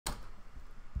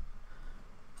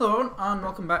Hello and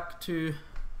welcome back to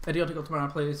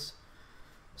IUPlays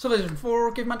Civilization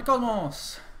 4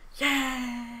 Caveman2Cosmos.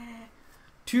 Yeah!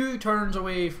 2 turns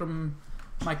away from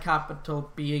my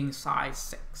capital being size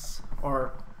 6,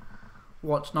 or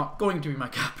what's not going to be my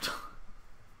capital.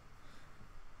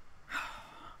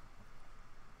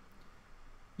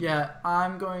 Yeah,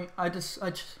 blah,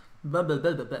 blah, blah,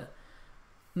 blah, blah.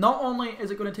 Not only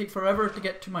is it going to take forever to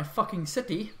get to my fucking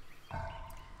city,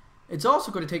 it's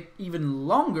also going to take even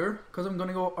longer because I'm going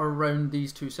to go around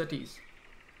these 2 cities.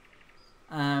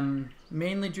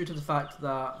 Mainly due to the fact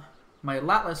that my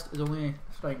lat list is only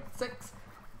strength 6,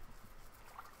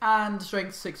 and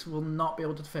strength 6 will not be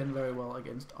able to defend very well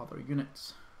against other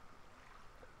units.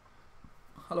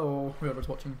 Hello, whoever's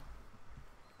watching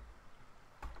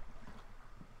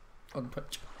on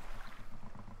Twitch.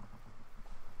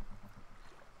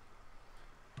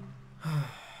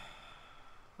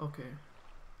 Okay.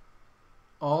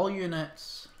 All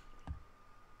units.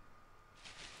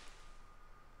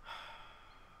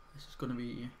 This is going to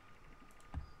be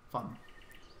fun.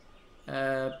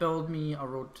 Build me a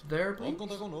road to there, please.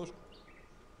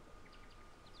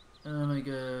 Oh my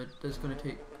god, this is going to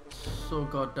take so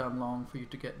goddamn long for you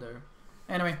to get there.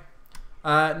 Anyway,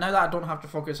 now that I don't have to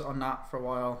focus on that for a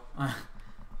while.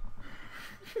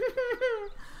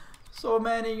 So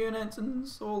many units and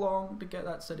so long to get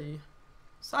that city.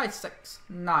 Size 6,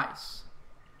 nice.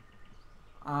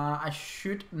 I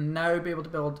should now be able to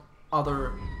build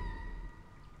other...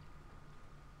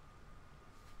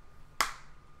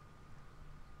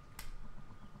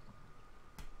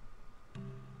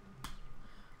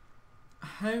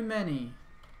 How many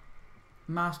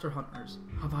master hunters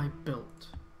have I built?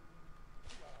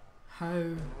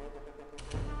 How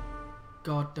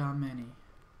goddamn many?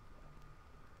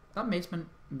 That maceman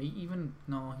may even...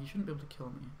 No, he shouldn't be able to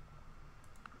kill me.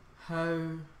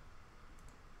 How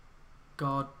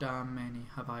goddamn many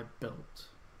have I built?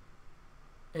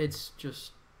 It's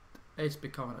just... It's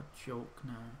becoming a joke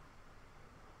now.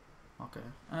 Okay.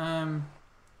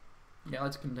 Yeah,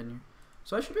 let's continue.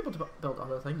 So I should be able to build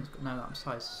other things now that I'm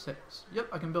size 6. Yep,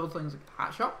 I can build things like the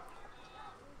hat shop.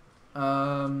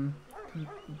 The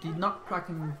nut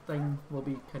cracking thing will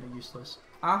be kind of useless.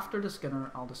 After the Skinner,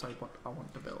 I'll decide what I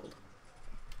want to build.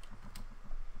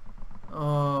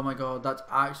 Oh my god, that's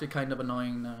actually kind of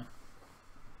annoying now.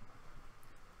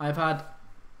 I've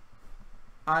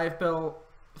built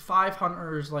 5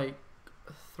 hunters like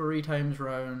 3 times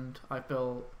round.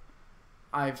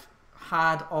 I've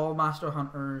had all master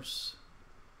hunters.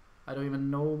 I don't even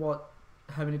know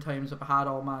how many times I've had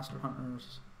all master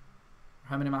hunters, or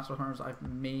how many master hunters I've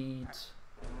made.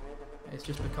 It's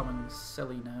just becoming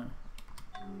silly now.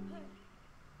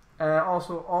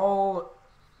 Also, all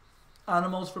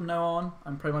animals from now on,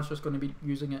 I'm pretty much just going to be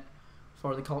using it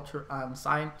for the culture and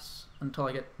science until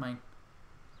I get my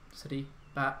city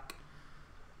back,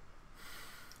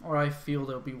 or I feel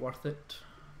they'll be worth it.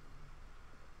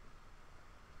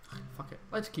 Fuck it,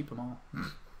 let's keep them all.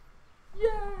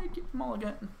 Yay, keep them all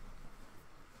again.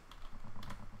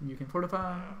 You can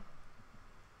fortify.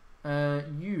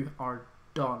 You are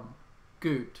done.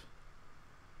 Good.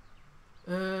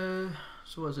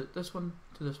 So is it this one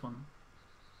to this one?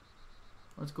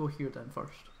 Let's go here then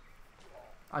first.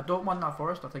 I don't want that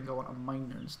forest, I think I want a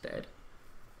miner instead.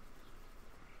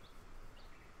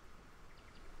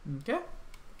 Okay.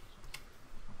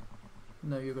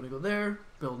 Now you're gonna go there,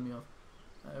 build me a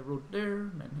road there,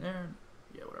 and then there,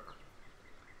 yeah, whatever.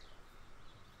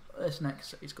 This next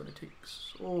city's gonna take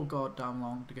so goddamn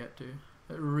long to get to.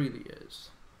 It really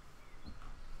is.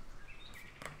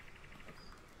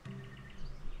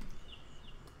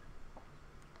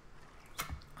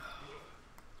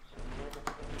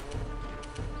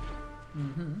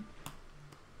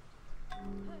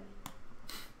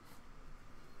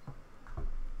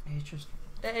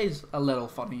 It is a little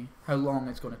funny how long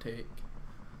it's gonna take.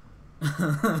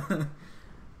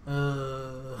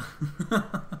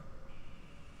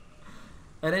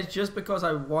 And it's just because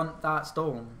I want that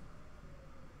stone.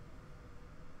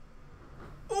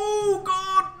 Oh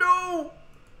god, no!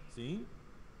 See?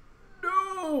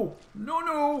 No! No,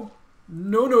 no!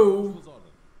 No, no!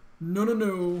 No, no,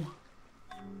 no!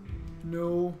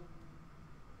 No.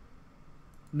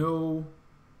 No.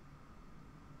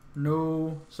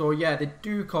 No. So yeah, they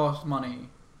do cost money.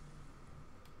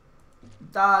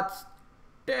 That's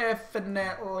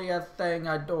definitely a thing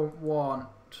I don't want.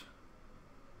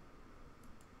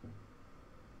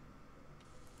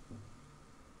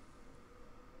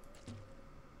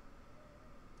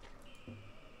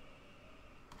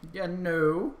 Yeah,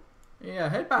 no. Yeah,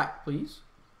 head back, please.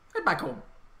 Head back home.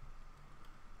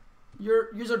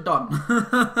 Yous are done.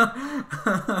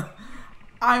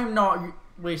 I'm not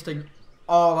wasting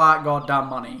all that goddamn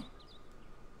money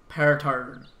per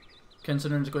turn,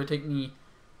 considering it's going to take me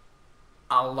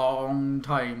a long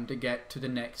time to get to the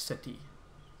next city.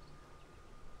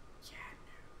 Yeah,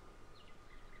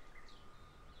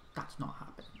 no. That's not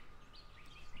happening.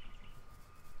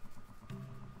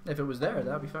 If it was there,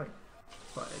 that'd be fine.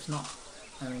 But it's not.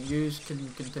 I mean, you can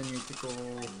continue to go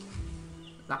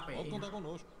that way.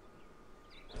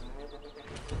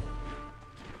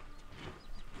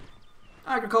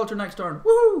 Agriculture next turn.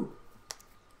 Woohoo!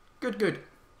 Good, good.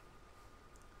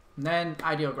 And then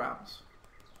ideograms.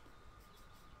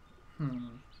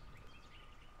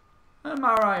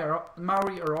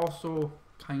 Maori are also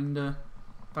kinda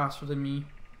faster than me,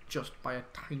 just by a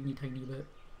tiny, tiny bit.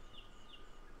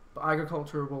 But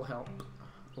agriculture will help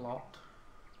a lot.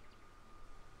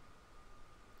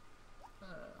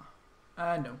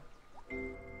 No.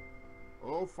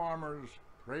 Oh, farmers,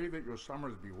 pray that your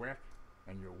summers be wet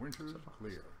and your winters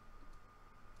clear.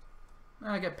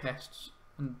 I get pests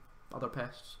and other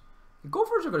pests. The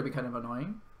gophers are going to be kind of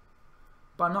annoying,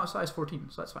 but I'm not size 14,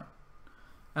 so that's fine.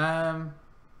 And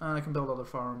I can build other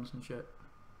farms and shit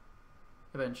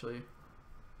eventually.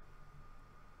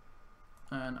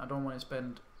 And I don't want to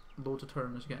spend loads of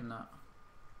turns getting that.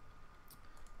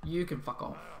 You can fuck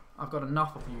off. I've got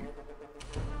enough of you.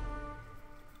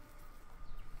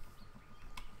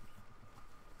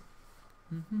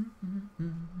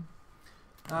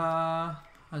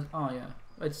 Oh yeah,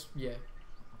 it's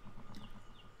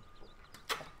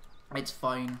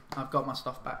fine. I've got my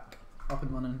stuff back up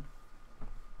and running.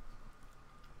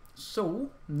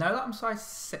 So now that I'm size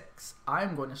 6,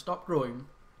 I'm going to stop growing.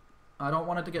 I don't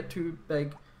want it to get too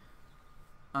big,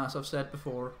 as I've said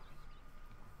before,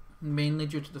 mainly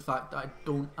due to the fact that I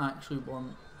don't actually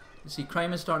want. You see,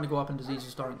 crime is starting to go up and disease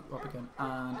is starting to go up again,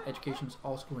 and education is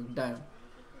also going down.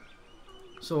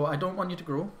 So I don't want you to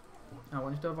grow. I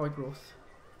want you to avoid growth.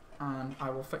 And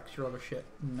I will fix your other shit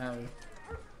now.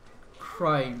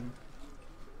 Crime.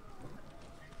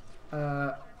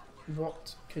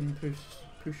 What can push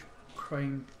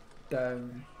crime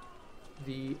down?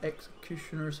 The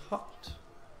executioner's hut.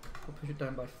 We'll push it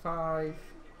down by 5.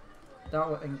 That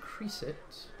will increase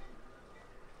it.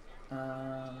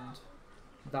 And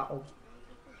that will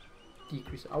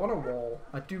decrease it. I want a wall.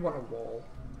 I do want a wall.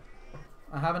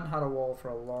 I haven't had a wall for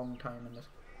a long time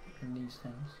in these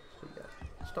things. So yeah.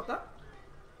 Stop that.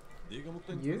 You?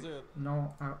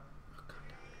 No,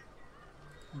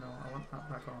 no, I want that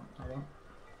back on. I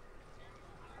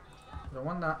don't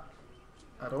want that.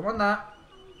 I don't want that.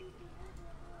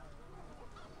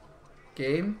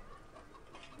 Game.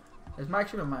 It's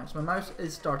actually my mouse. My mouse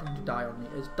is starting to die on me.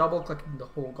 It's double clicking the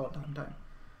whole goddamn time.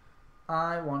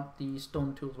 I want the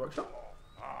Stone Tools Workshop.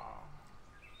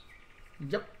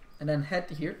 Yep. And then head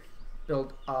to here.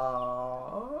 Build.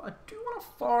 I do want a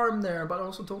farm there, but I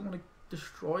also don't want to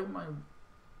destroy my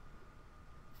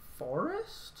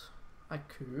forest. I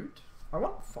could. I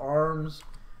want farms.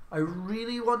 I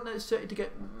really want this city to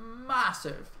get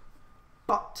massive,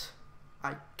 but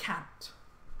I can't.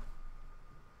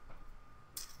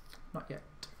 Not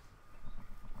yet.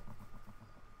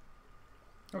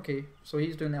 Okay, so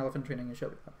he's doing elephant training and shit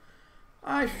like that.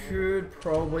 I should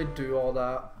probably do all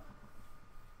that.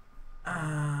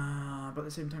 But at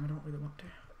the same time I don't really want to.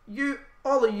 You,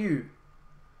 all of you.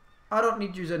 I don't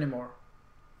need yous anymore.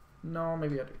 No,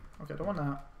 maybe I do. Okay, I don't want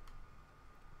that.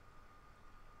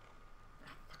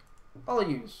 All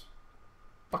of yous.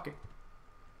 Bucket.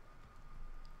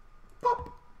 Pop.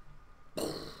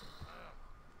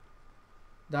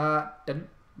 That didn't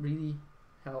really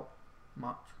help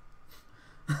much.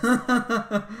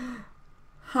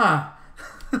 Huh.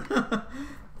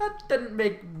 That didn't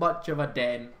make much of a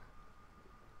dent.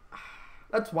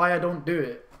 That's why I don't do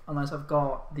it unless I've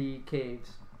got the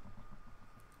caves.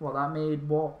 Well, that made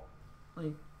what?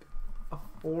 Like a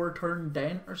 4-turn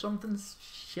dent or something?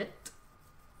 Shit.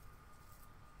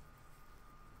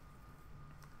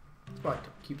 Right,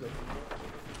 keep it.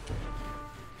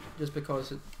 Just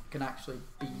because it can actually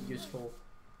be useful.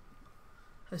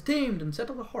 Has tamed and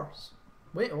settled a horse.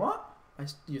 Wait, what?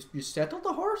 You settled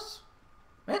the horse?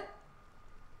 What?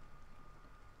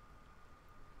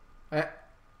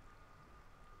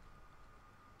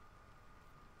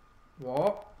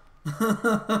 What?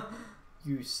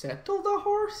 You settled a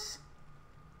horse?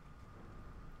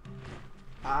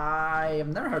 I have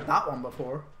never heard that one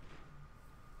before.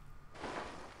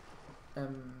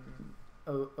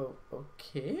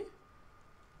 Okay.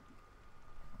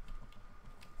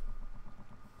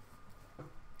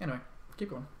 Anyway, keep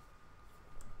going.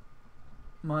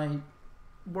 My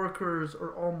workers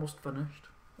are almost finished,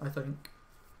 I think.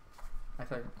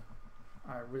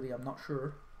 I really am not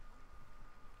sure.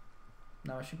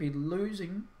 Now I should be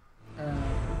losing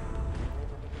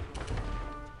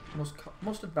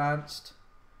most advanced,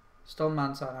 still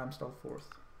Mansa, and I'm still 4th.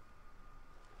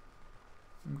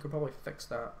 We could probably fix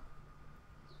that.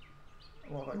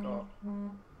 What have I got?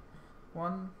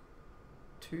 1,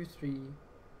 2, 3,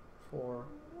 4,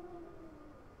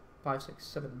 5, 6,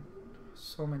 7.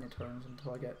 So many turns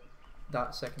until I get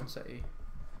that second city.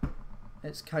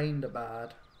 It's kinda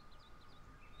bad.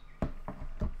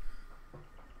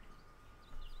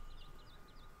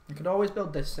 I could always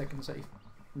build this second city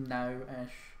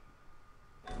now-ish.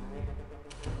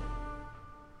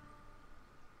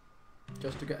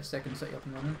 Just to get a second city up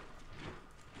and running.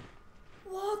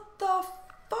 What the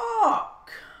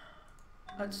fuck?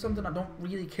 That's something I don't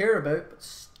really care about, but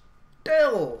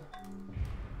still.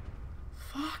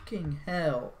 Fucking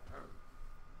hell.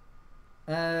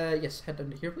 Yes, head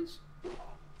down to here, please.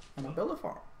 And I'll build a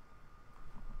farm.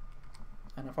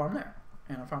 And a farm there.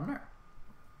 And a farm there.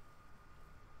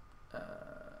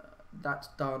 That's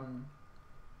done.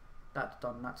 That's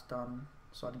done. That's done.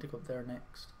 So I need to go there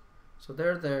next. So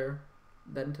they're there.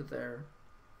 Then to there.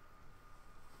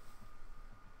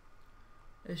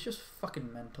 It's just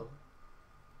fucking mental.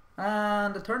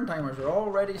 And the turn timers are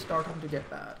already starting to get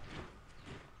bad.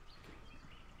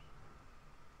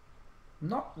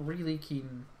 Not really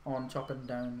keen on chopping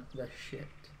down this shit.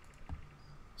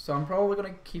 So I'm probably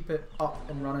going to keep it up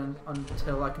and running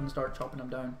until I can start chopping them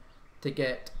down to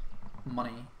get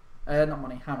money. Not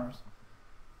money, hammers.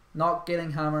 Not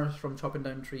getting hammers from chopping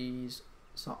down trees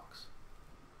sucks.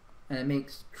 And it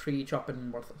makes tree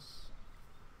chopping worthless.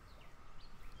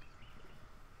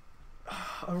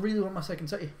 I really want my second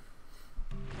city.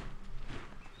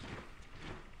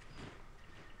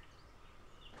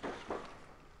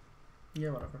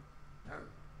 Yeah, whatever.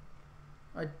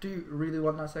 I do really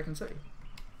want that second city.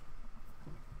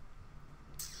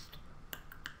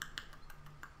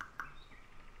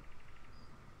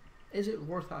 Is it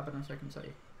worth having a second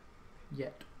city?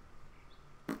 Yet.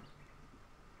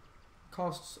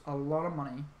 Costs a lot of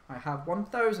money. I have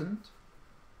 1,000,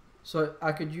 so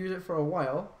I could use it for a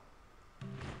while.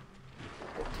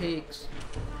 It takes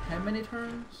how many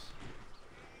turns?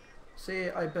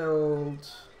 Say I build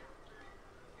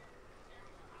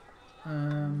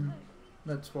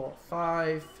that's what,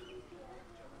 5,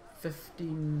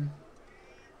 15,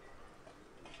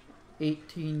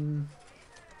 18,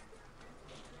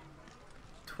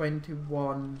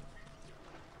 21,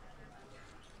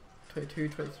 22,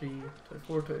 23,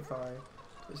 24, 25,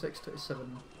 26,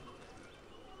 27.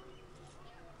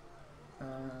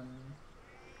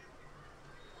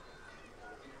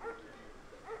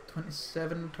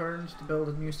 27 turns to build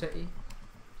a new city.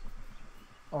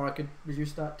 Or I could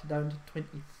reduce that down to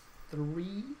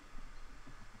 23.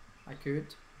 I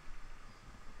could.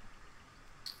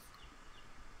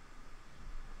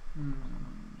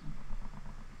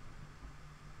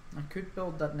 I could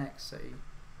build that next city.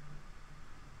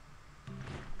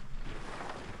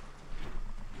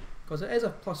 Because it is a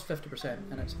plus 50%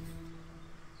 and it's...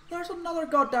 There's another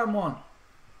goddamn one!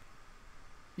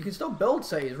 You can still build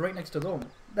cities right next to them,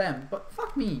 but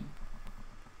fuck me.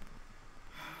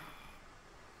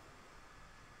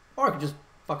 Or I could just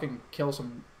fucking kill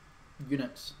some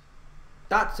units.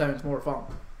 That sounds more fun.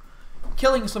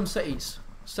 Killing some cities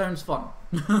sounds fun.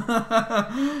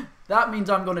 That means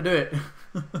I'm gonna do it.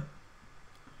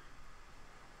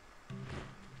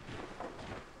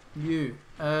 You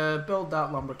build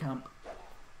that lumber camp.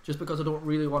 Just because I don't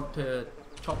really want to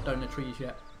chop down the trees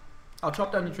yet. I'll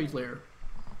chop down the trees later.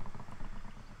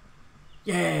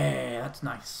 Yeah, that's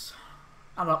nice.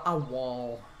 And a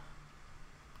wall.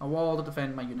 A wall to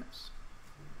defend my units.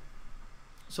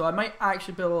 So I might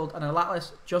actually build an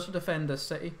Atlas just to defend this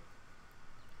city.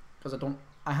 Because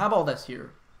I have all this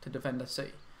here to defend this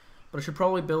city. But I should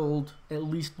probably build at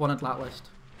least one Atlas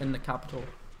in the capital.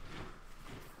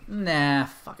 Nah,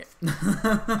 fuck it.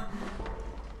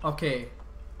 Okay.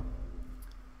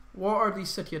 What are these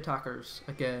city attackers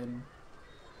again?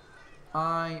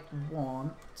 I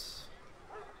want...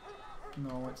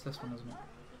 No, it's this one, isn't it?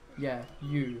 Yeah,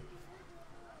 you.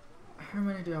 How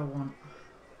many do I want?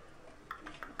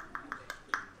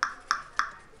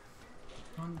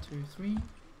 1, 2, 3,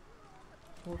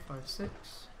 4, 5,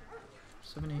 6,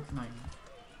 7, 8, 9.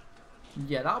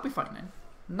 Yeah, that'll be fine then.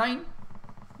 9?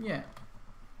 Yeah.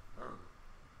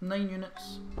 9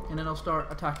 units, and then I'll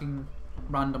start attacking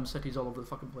random cities all over the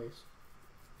fucking place.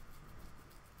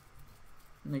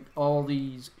 Like all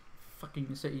these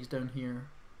fucking cities down here.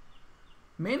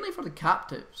 Mainly for the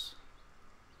captives.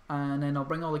 And then I'll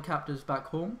bring all the captives back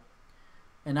home.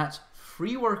 And that's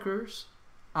free workers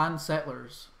and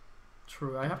settlers.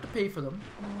 True, I have to pay for them,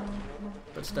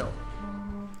 but still.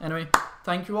 Anyway,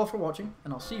 thank you all for watching,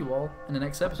 and I'll see you all in the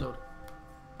next episode.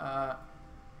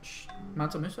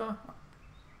 Mansa Musa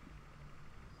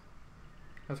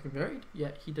has been buried?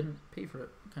 Yeah, he didn't pay for it.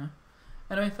 Okay.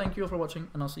 Anyway, thank you all for watching,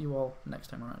 and I'll see you all next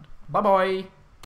time around. Bye bye!